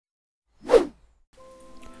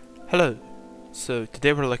Hello, so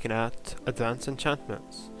today we're looking at Advanced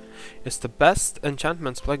Enchantments. It's the best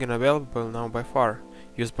Enchantments plugin available now by far,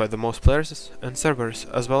 used by the most players and servers,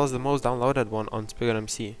 as well as the most downloaded one on Spigot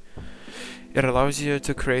MC. It allows you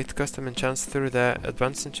to create custom enchants through the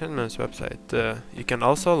Advanced Enchantments website. You can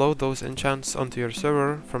also load those enchants onto your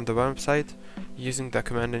server from the website using the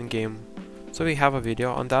command in-game. So we have a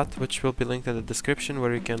video on that, which will be linked in the description,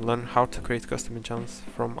 where you can learn how to create custom enchants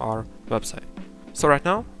from our website. So right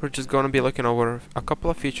now, we're just going to be looking over a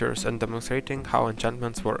couple of features and demonstrating how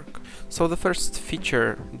enchantments work. So the first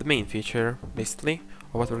feature, the main feature, basically,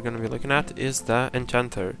 of what we're going to be looking at is the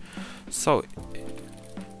enchanter. So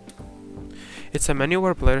it's a menu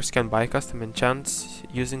where players can buy custom enchants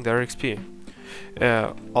using their XP.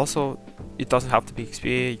 Also, it doesn't have to be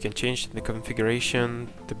XP, you can change the configuration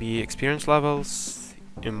to be experience levels,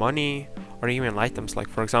 in money, or even items, like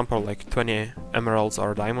for example like 20 emeralds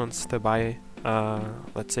or diamonds to buy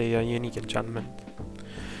let's say a unique enchantment.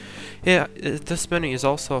 This menu is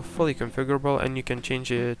also fully configurable, and you can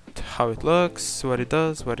change it, how it looks, what it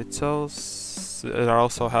does, what it sells. It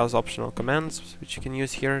also has optional commands which you can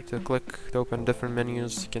use here to click to open different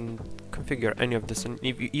menus. You can configure any of this, and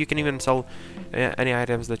you can even sell any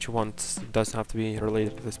items that you want. It doesn't have to be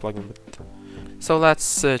related to this plugin. So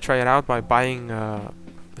let's try it out by buying a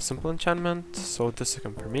simple enchantment. So this is a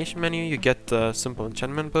confirmation menu. You get the simple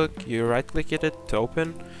enchantment book, you right click it to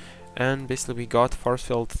open, and basically we got Force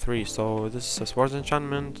Field 3. So this is a swords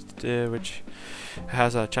enchantment which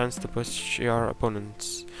has a chance to push your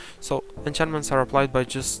opponents. So enchantments are applied by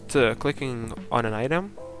just clicking on an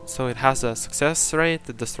item. So it has a success rate,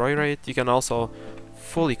 a destroy rate. You can also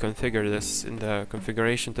fully configure this in the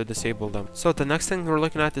configuration to disable them. So the next thing we're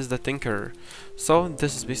looking at is the Tinker. So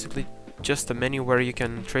this is basically just a menu where you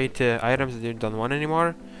can trade items that you don't want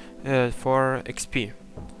anymore for XP.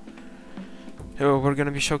 We're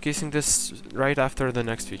gonna be showcasing this right after the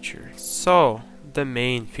next feature. So the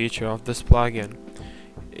main feature of this plugin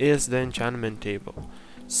is the enchantment table.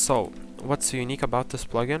 So what's unique about this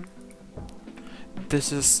plugin?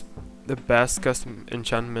 This is the best custom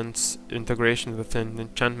enchantments integration within the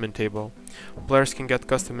enchantment table. Players can get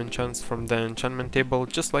custom enchants from the enchantment table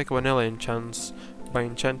just like vanilla enchants by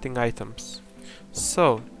enchanting items.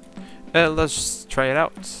 So let's just try it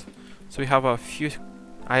out. So we have a few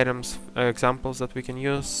items, examples that we can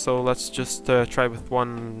use. So let's just try with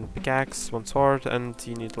one pickaxe, one sword, and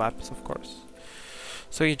you need lapis, of course.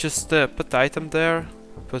 So you just put the item there,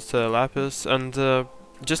 put lapis, and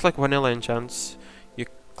just like vanilla enchants, you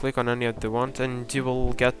click on any that you want and you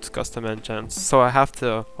will get custom enchants. So I have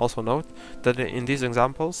to also note that in these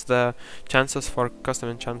examples the chances for custom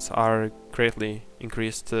enchants are greatly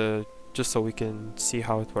increased, just so we can see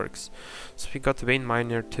how it works. So we got Vein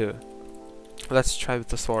Miner too. Let's try with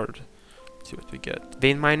the sword, see what we get.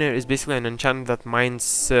 Vein Miner is basically an enchantment that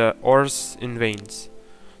mines ores in veins.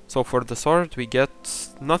 So for the sword we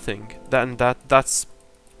get nothing. That's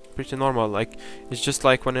pretty normal. Like, it's just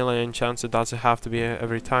like vanilla enchants, it doesn't have to be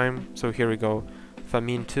every time. So here we go,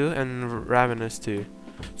 Famine 2 and Ravenous 2.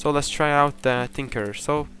 So let's try out the Tinker.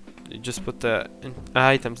 So you just put the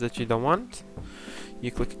items that you don't want,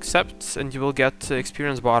 you click accept, and you will get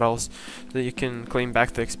experience bottles that you can claim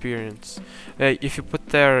back the experience. If you put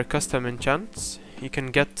their custom enchants, you can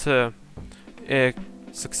get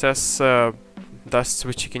success dust,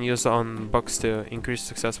 which you can use on bugs to increase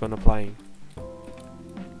success when applying.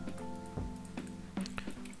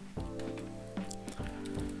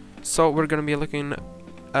 So we're gonna be looking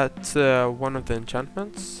at one of the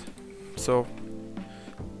enchantments. So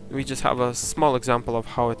we just have a small example of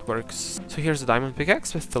how it works. So here's the diamond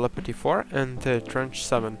pickaxe with telepathy 4 and trench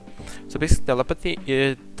 7. So basically telepathy,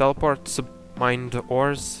 it teleports mined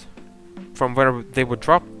ores from where they would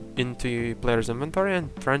drop into player's inventory,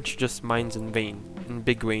 and trench just mines in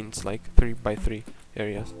big veins, like 3x3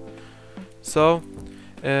 areas. So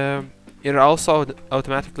it also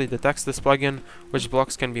automatically detects this plugin which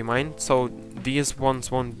blocks can be mined, so these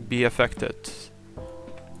ones won't be affected.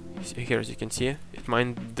 Here, as you can see, it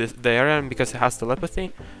mined the area, and because it has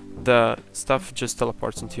telepathy, the stuff just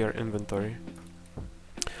teleports into your inventory.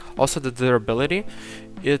 Also the durability,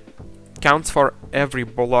 it counts for every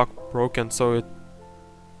block broken, so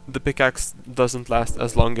the pickaxe doesn't last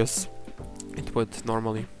as long as it would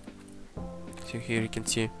normally. So here you can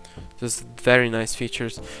see just very nice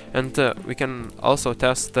features, and we can also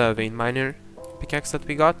test the Vein Miner pickaxe that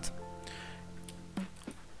we got,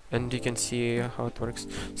 and you can see how it works.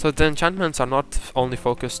 So the enchantments are not only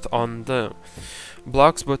focused on the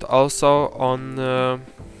blocks, but also on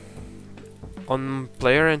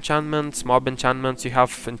player enchantments, mob enchantments. You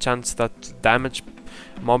have enchants that damage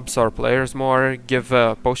mobs or players more, give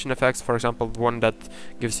potion effects, for example one that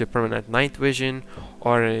gives you permanent night vision,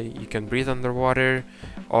 or you can breathe underwater,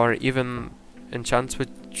 or even enchants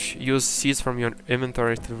which use seeds from your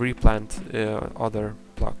inventory to replant other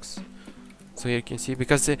blocks. So here you can see,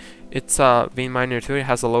 because it's a vein miner 2, it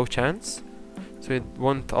has a low chance, so it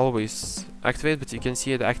won't always activate, but you can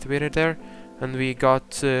see it activated there. And we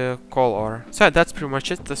got coal ore. So that's pretty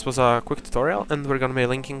much it. This was a quick tutorial, and we're gonna be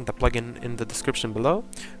linking the plugin in the description below,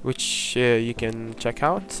 which you can check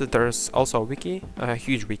out. There's also a wiki, a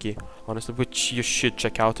huge wiki, honestly, which you should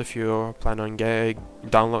check out if you plan on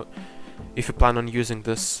if you plan on using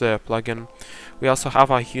this plugin. We also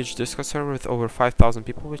have a huge Discord server with over 5,000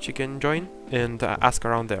 people, which you can join and ask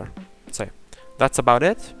around there. So that's about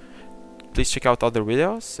it. Please check out other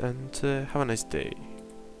videos, and have a nice day.